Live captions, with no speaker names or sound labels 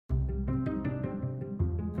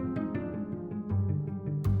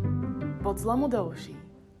Bod zlomu do uší.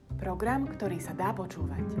 Program, ktorý sa dá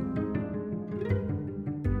počúvať.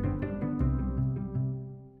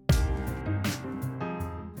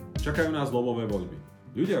 Čakajú nás zlomové voľby.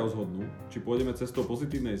 Ľudia rozhodnú, či pôjdeme cestou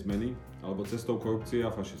pozitívnej zmeny alebo cestou korupcie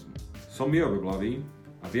a fašizmu. Som Miro Vrblavý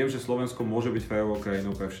a viem, že Slovensko môže byť férovou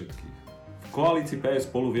krajinou pre všetkých. V koalícii PS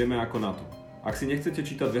Spolu vieme ako na to. Ak si nechcete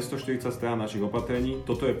čítať 240 strán našich opatrení,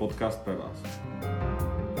 toto je podcast pre vás.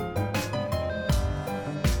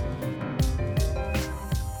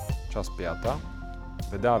 Časť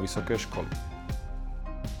 5. Veda a vysoké školy.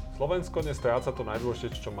 Slovensko dnes stráca to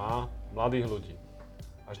najdôležitejšie, čo má, mladých ľudí.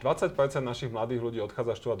 Až 20% našich mladých ľudí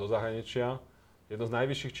odchádza študovať do zahraničia, jedno z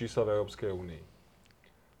najvyšších čísel v Európskej únii.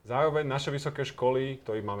 Zároveň naše vysoké školy,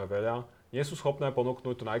 ktorých máme veľa, nie sú schopné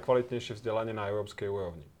ponúknuť to najkvalitnejšie vzdelanie na európskej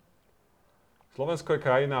úrovni. Slovensko je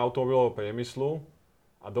krajina automobilového priemyslu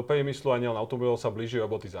a do priemyslu aj nielen automobilov sa blíži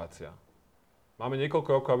robotizácia. Máme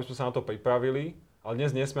niekoľko rokov, aby sme sa na to pripravili, ale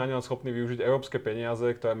dnes nie sme ani len schopní využiť európske peniaze,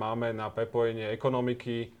 ktoré máme na prepojenie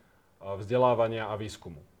ekonomiky, vzdelávania a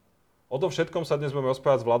výskumu. O tom všetkom sa dnes budeme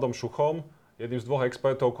rozprávať s Vladom Šuchom, jedným z dvoch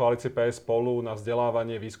expertov koalície PS Spolu na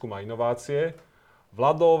vzdelávanie, výskum a inovácie.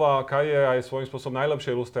 Vladová kariéra je svojím spôsobom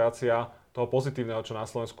najlepšia ilustrácia toho pozitívneho, čo na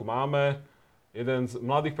Slovensku máme. Jeden z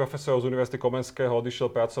mladých profesorov z Univerzity Komenského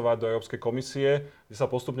odišiel pracovať do Európskej komisie, kde sa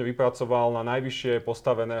postupne vypracoval na najvyššie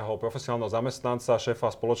postaveného profesionálneho zamestnanca,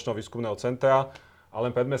 šéfa spoločného výskumného centra a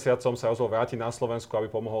len pred mesiacom sa rozhodol vrátiť na Slovensku, aby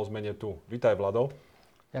pomohol zmene tu. Vítaj, Vlado.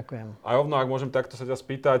 Ďakujem. A rovno, ak môžem takto sa ťa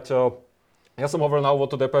spýtať, ja som hovoril na úvod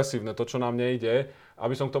to depresívne, to, čo nám nejde,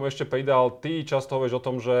 aby som k tomu ešte pridal, ty často hovoríš o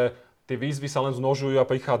tom, že tie výzvy sa len znožujú a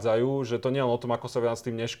prichádzajú, že to nie je len o tom, ako sa vedať s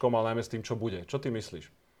tým dneškom, ale najmä s tým, čo bude. Čo ty myslíš?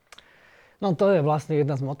 No to je vlastne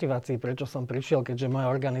jedna z motivácií, prečo som prišiel, keďže moja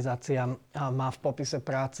organizácia má v popise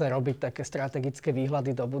práce robiť také strategické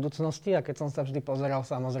výhľady do budúcnosti a keď som sa vždy pozeral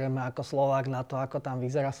samozrejme ako Slovák na to, ako tam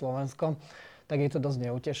vyzerá Slovensko, tak je to dosť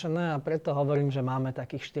neutešené a preto hovorím, že máme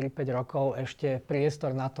takých 4-5 rokov ešte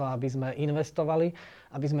priestor na to, aby sme investovali,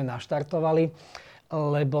 aby sme naštartovali,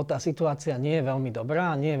 lebo tá situácia nie je veľmi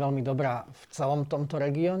dobrá. Nie je veľmi dobrá v celom tomto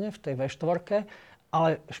regióne, v tej V4,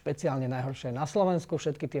 ale špeciálne najhoršie na Slovensku.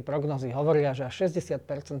 Všetky tie prognozy hovoria, že až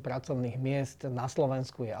 60% pracovných miest na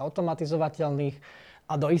Slovensku je automatizovateľných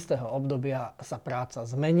a do istého obdobia sa práca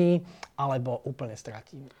zmení alebo úplne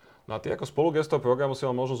stratí. No a ty ako spolugestor programu si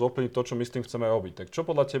mal možnosť ovplyvniť to, čo my s tým chceme robiť. Tak čo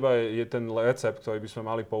podľa teba je ten recept, ktorý by sme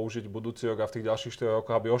mali použiť v budúci rok a v tých ďalších 4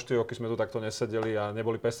 rokoch, aby o 4 roky sme tu takto nesedeli a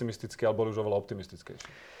neboli pesimistickí, ale boli už oveľa optimistickejší?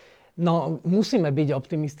 No, musíme byť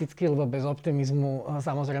optimistickí, lebo bez optimizmu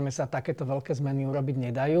samozrejme sa takéto veľké zmeny urobiť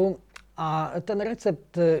nedajú. A ten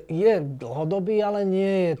recept je dlhodobý, ale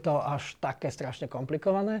nie je to až také strašne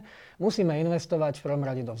komplikované. Musíme investovať v prvom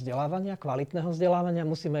rade do vzdelávania, kvalitného vzdelávania,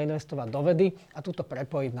 musíme investovať do vedy a túto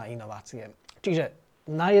prepojiť na inovácie. Čiže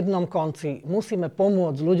na jednom konci musíme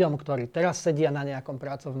pomôcť ľuďom, ktorí teraz sedia na nejakom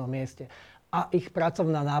pracovnom mieste a ich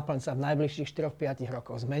pracovná náplň sa v najbližších 4-5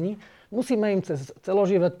 rokoch zmení. Musíme im cez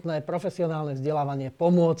celoživotné profesionálne vzdelávanie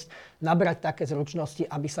pomôcť nabrať také zručnosti,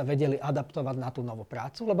 aby sa vedeli adaptovať na tú novú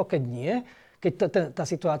prácu, lebo keď nie, keď tá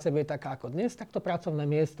situácia bude taká ako dnes, tak to pracovné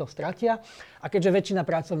miesto stratia. A keďže väčšina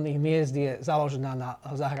pracovných miest je založená na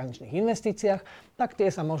zahraničných investíciách, tak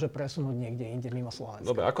tie sa môže presunúť niekde inde mimo Slovenska.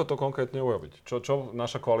 Dobre, ako to konkrétne urobiť? Čo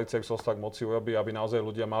naša koalícia, ak sa tak moci urobí, aby naozaj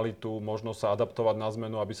ľudia mali tú možnosť sa adaptovať na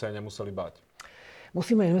zmenu, aby sa aj nemuseli báť?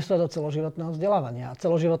 Musíme investovať do celoživotného vzdelávania.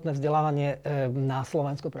 Celoživotné vzdelávanie na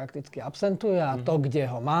Slovensku prakticky absentuje a to, kde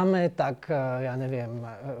ho máme, tak ja neviem,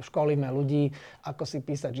 školíme ľudí, ako si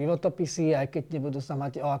písať životopisy, aj keď nebudú sa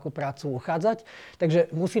mať o akú prácu uchádzať.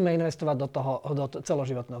 Takže musíme investovať do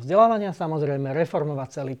celoživotného vzdelávania, samozrejme reformovať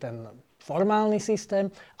celý ten formálny systém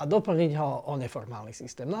a doplniť ho o neformálny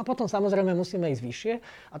systém. No a potom samozrejme musíme ísť vyššie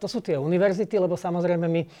a to sú tie univerzity, lebo samozrejme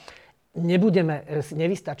my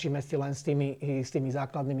nevystačíme si len s tými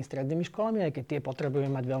základnými strednými školami, aj keď tie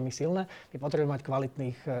potrebujeme mať veľmi silné. My potrebujeme mať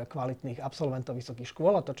kvalitných absolventov vysokých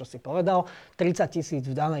škôl a to, čo si povedal, 30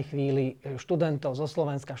 000 v danej chvíli študentov zo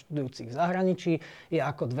Slovenska študujúcich v zahraničí je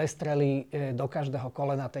ako dve strely do každého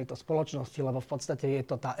kolena tejto spoločnosti, lebo v podstate je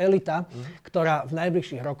to tá elita, ktorá v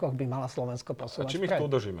najbližších rokoch by mala Slovensko posúvať. A čím ich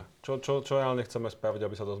tu udržíme? Čo reálne chceme spraviť,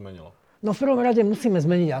 aby sa to zmenilo? No v prvom rade musíme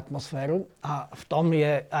zmeniť atmosféru a v tom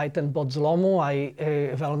je aj ten bod zlomu, aj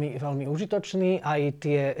veľmi, veľmi užitočný, aj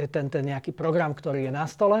ten nejaký program, ktorý je na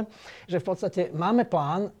stole, že v podstate máme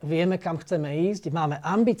plán, vieme, kam chceme ísť, máme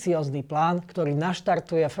ambiciózny plán, ktorý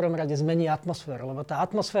naštartuje a v prvom rade zmení atmosféru, lebo tá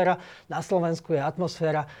atmosféra na Slovensku je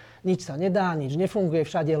atmosféra nič sa nedá, nič nefunguje,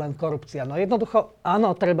 všade je len korupcia. No jednoducho,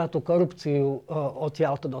 áno, treba tú korupciu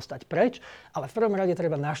odtiaľto dostať preč, ale v prvom rade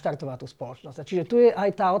treba naštartovať tú spoločnosť. Čiže tu je aj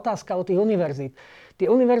tá otázka o tých univerzít. Tie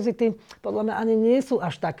univerzity podľa mňa ani nie sú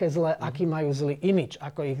až také zlé, aký majú zlý imidž,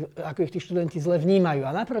 ako ich tí študenti zle vnímajú.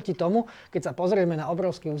 A naproti tomu, keď sa pozrieme na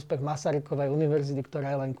obrovský úspech Masarykovej univerzity, ktorá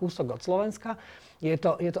je len kúsok od Slovenska, je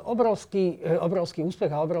to obrovský úspech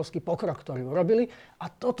a obrovský pokrok, ktorý urobili. A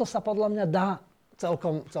toto sa podľa mňa dá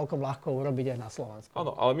celkom ľahko urobiť aj na Slovensku.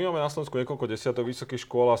 Áno, ale my máme na Slovensku niekoľko desiatok vysokých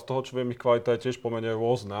škôl a z toho, čo viem, ich kvalita je tiež pomerne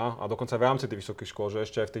rôzna a dokonca v rámci tých vysokých škôl, že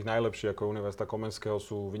ešte aj v tých najlepších, ako Univerzita Komenského,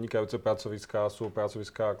 sú vynikajúce pracoviská, sú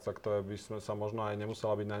pracoviská, za ktoré by sme sa možno aj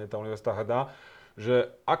nemusela byť na ne tá univerzita hrdá.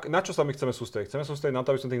 Že na čo sa my chceme sústrediť? Chceme sústrediť na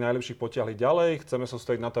to, aby sme tých najlepších potiahli ďalej? Chceme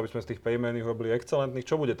sústrediť na to, aby sme z tých priemerných robili excelentných?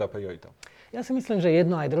 Čo bude tá priorita? Ja si myslím, že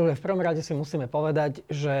jedno aj druhé. V prvom rade si musíme povedať,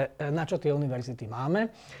 že na čo tie univerzity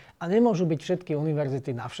máme. A nemôžu byť všetky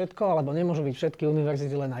univerzity na všetko, alebo nemôžu byť všetky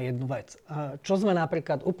univerzity len na jednu vec. Čo sme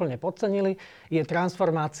napríklad úplne podcenili, je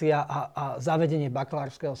transformácia a zavedenie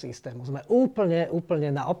bakalárskeho systému. Sme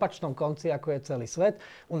úplne na opačnom konci, ako je celý svet.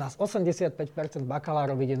 U nás 85%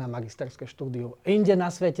 bakalárov ide na magisterské štúdium. Inde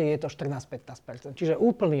na svete je to 14-15%. Čiže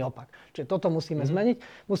úplný opak. Čiže toto musíme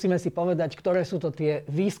zmeniť. Musíme si povedať, ktoré sú to tie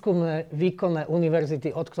výskumné, výkonné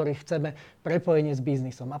univerzity, od ktorých chceme prepojenie s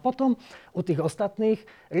biznisom. A potom u tých ostatných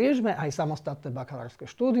riešme aj samostatné bakalárske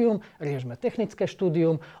štúdium, riešme technické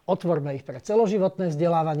štúdium, otvorme ich pre celoživotné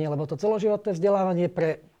vzdelávanie, lebo to celoživotné vzdelávanie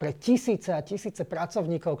pre tisíce a tisíce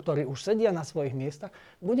pracovníkov, ktorí už sedia na svojich miestach,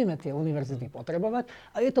 budeme tie univerzity potrebovať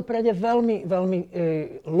a je to pre ne veľmi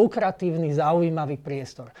lukratívny, zaujímavý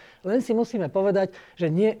priestor. Len si musíme povedať, že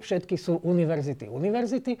nie všetky sú univerzity,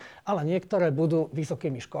 ale niektoré budú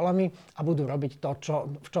vysokými školami a budú robiť to,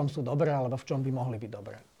 v čom sú dobré alebo v čom by mohli byť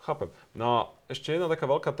dobré. Chápem. No a ešte jedna taká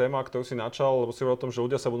veľká téma, ktorú si načal, lebo si hovoril o tom, že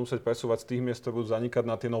ľudia sa budú musieť presúvať z tých miest, ktoré budú zanikať,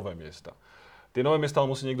 na tie nové miesta. Tie nové miesta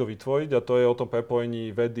musí niekto vytvoriť a to je o tom prepojení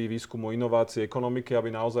vedy, výskumu, inovácie, ekonomiky, aby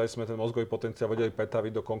naozaj sme ten mozgový potenciál vedeli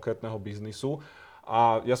pretaviť do konkrétneho biznisu.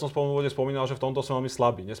 A ja som v úvode spomínal, že v tomto sme veľmi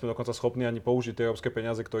slabí. Nie sme dokonca schopní ani použiť tie európske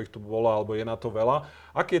peniaze, ktorých tu bolo, alebo je na to veľa.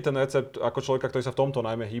 Aký je ten recept ako človeka, ktorý sa v tomto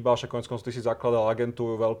najmä hýbal? Však konec koncov ty si zakladal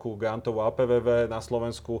agentúru veľkú grantovú APVV na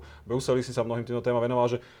Slovensku. V Bruseli si sa mnohým týmto témam venoval,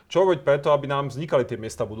 že čo robiť preto, aby nám vznikali tie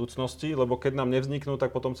miesta budúcnosti, lebo keď nám nevzniknú,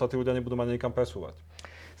 tak potom sa tí ľudia nebudú mať niekam presúvať.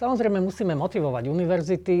 Samozrejme musíme motivovať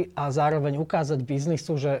univerzity a zároveň ukázať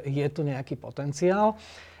biznisu, že je tu nejaký potenciál.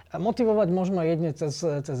 Motivovať možno jedne cez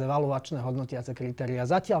evaluačné hodnotiace kritériá.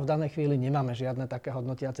 Zatiaľ v danej chvíli nemáme žiadne také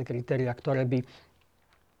hodnotiace kritériá, ktoré by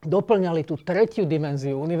doplňali tú tretiu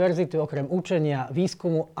dimenziu univerzity, okrem učenia,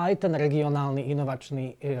 výskumu, aj ten regionálny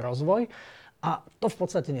inovačný rozvoj. A to v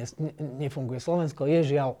podstate nefunguje. Slovensko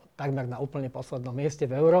je žiaľ takmer na úplne poslednom mieste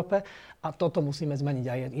v Európe a toto musíme zmeniť.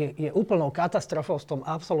 A je úplnou katastrofou, s tom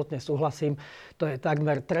absolútne súhlasím. To je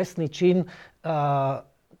takmer trestný čin.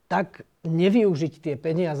 Tak nevyužiť tie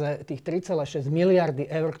peniaze, tých 3,6 miliardy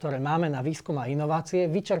eur, ktoré máme na výskum a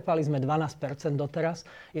inovácie. Vyčerpali sme 12% doteraz.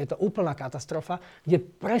 Je to úplná katastrofa, kde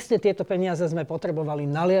presne tieto peniaze sme potrebovali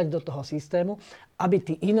naliať do toho systému, aby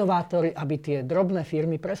tí inovátori, aby tie drobné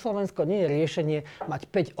firmy, pre Slovensko nie je riešenie mať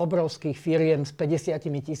 5 obrovských firiem s 50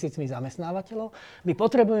 000 zamestnávateľov. My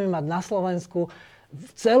potrebujeme mať na Slovensku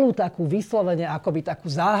celú takú vyslovene akoby takú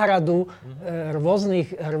záhradu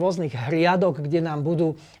rôznych hriadok, kde nám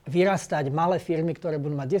budú vyrastať malé firmy, ktoré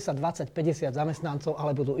budú mať 10, 20, 50 zamestnancov,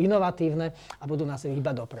 ale budú inovatívne a budú nás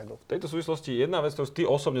hýbať dopredu. V tejto súvislosti jedna vec, ktorú ty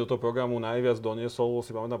osobne do toho programu najviac doniesol,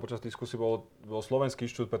 si pamätám počas diskusie, bol Slovenský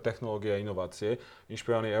inštitút pre technológie a inovácie,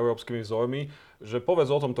 inšpirovaný európskymi vzormi. Že povedz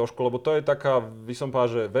o tom trošku, lebo to je taká, by som povedal,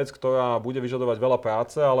 že vec, ktorá bude vyžadovať veľa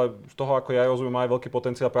práce, ale z toho, ako ja rozumiem, má aj veľký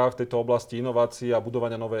potenciál práve v tejto oblasti inovácií a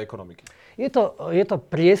budovania novej ekonomiky. Je to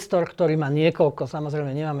priestor, ktorý má niekoľko, samozrejme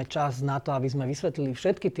nemáme čas na to, aby sme vysvetlili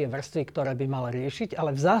všetky tie vrstvy, ktoré by mal riešiť,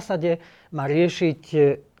 ale v zásade má riešiť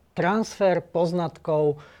transfer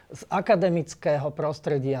poznatkov z akademického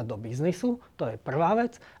prostredia do biznisu, to je prvá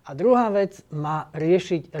vec. A druhá vec má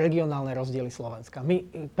riešiť regionálne rozdiely Slovenska.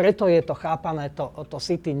 Preto je to chápané, to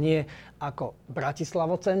city nie ako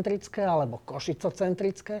bratislavocentrické alebo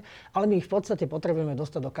košicocentrické, ale my ich v podstate potrebujeme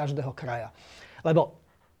dostať do každého kraja. Lebo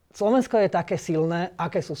Slovensko je také silné,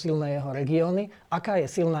 aké sú silné jeho regióny, aká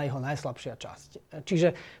je silná jeho najslabšia časť.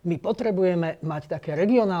 Čiže my potrebujeme mať také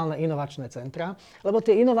regionálne inovačné centra, lebo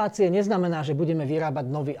tie inovácie neznamená, že budeme vyrábať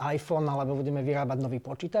nový iPhone alebo budeme vyrábať nový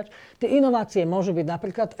počítač. Tie inovácie môžu byť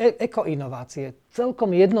napríklad ekoinovácie,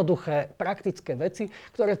 celkom jednoduché, praktické veci,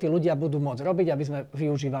 ktoré tí ľudia budú môcť robiť, aby sme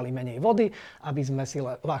využívali menej vody, aby sme si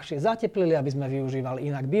ľahšie zateplili, aby sme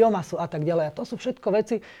využívali inak biomasu a tak ďalej. A to sú všetko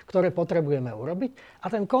veci, ktoré potrebujeme urobiť.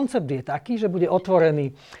 A ten koncept je taký, že bude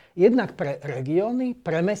otvorený jednak pre regióny,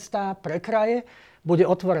 pre mestá, pre kraje, bude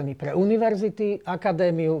otvorený pre univerzity,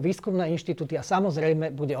 akadémiu, výskumné inštitúty a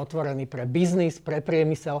samozrejme bude otvorený pre biznis, pre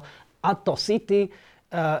priemysel. A to City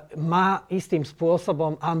má istým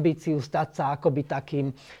spôsobom ambíciu stať sa akoby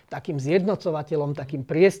takým zjednocovateľom, takým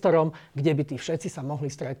priestorom, kde by tí všetci sa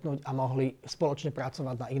mohli stretnúť a mohli spoločne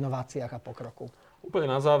pracovať na inováciách a pokroku.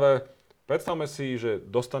 Úplne na záver, predstavme si, že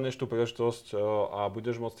dostaneš tú príležitosť a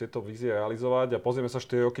budeš môcť tieto vízie realizovať a pozrieme sa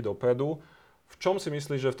 4 roky dopredu. V čom si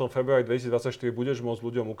myslíš, že v tom februári 2024 budeš môcť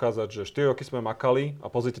ľuďom ukázať, že 4 roky sme makali a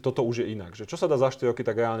pozrite, toto už je inak? Že čo sa dá za 4 roky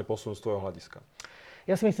tak reálne posunúť z tvojho hľadiska?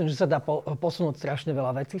 Ja si myslím, že sa dá posunúť strašne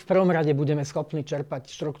veľa vecí. V prvom rade budeme schopní čerpať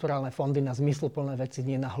štrukturálne fondy na zmysluplné veci,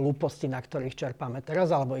 nie na hlúposti, na ktorých čerpáme teraz,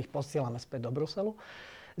 alebo ich posielame späť do Bruselu.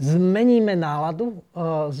 Zmeníme náladu,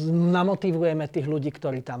 namotivujeme tých ľudí,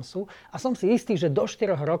 ktorí tam sú. A som si istý, že do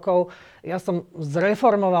 4 rokov, ja som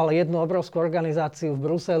zreformoval jednu obrovskú organizáciu v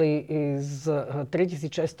Bruseli s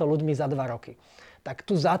 3600 ľuďmi za 2 roky. Tak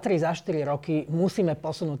tu za 3, za 4 roky musíme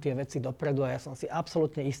posunúť tie veci dopredu a ja som si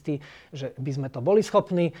absolútne istý, že by sme to boli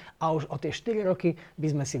schopní a už o tie 4 roky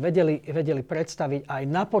by sme si vedeli predstaviť aj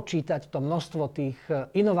napočítať to množstvo tých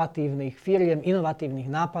inovatívnych firiem, inovatívnych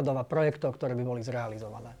nápadov a projektov, ktoré by boli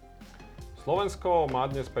zrealizované. Slovensko má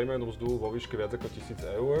dnes priemernú mzdu vo výške viac ako 1000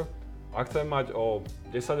 eur. Ak chceme mať o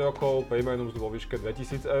 10 rokov priemernú mzdu vo výške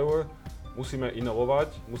 2000 eur, musíme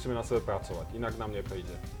inovovať, musíme na sebe pracovať, inak nám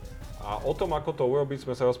nepríde. A o tom, ako to urobiť,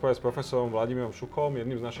 sme sa rozprávali s profesorom Vladimírom Šukom,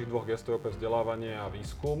 jedným z našich 2 gestorov pre vzdelávanie a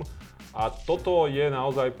výskum. A toto je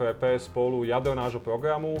naozaj pre PS Spolu jadro nášho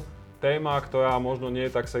programu. Téma, ktorá možno nie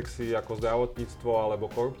je tak sexy ako zdravotníctvo alebo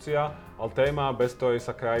korupcia, ale téma, bez ktorej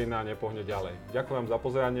sa krajina nepohne ďalej. Ďakujem za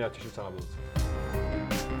pozeranie a teším sa na budúce.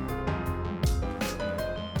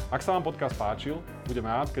 Ak sa vám podcast páčil, budem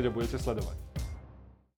rád, keď ho budete sledovať.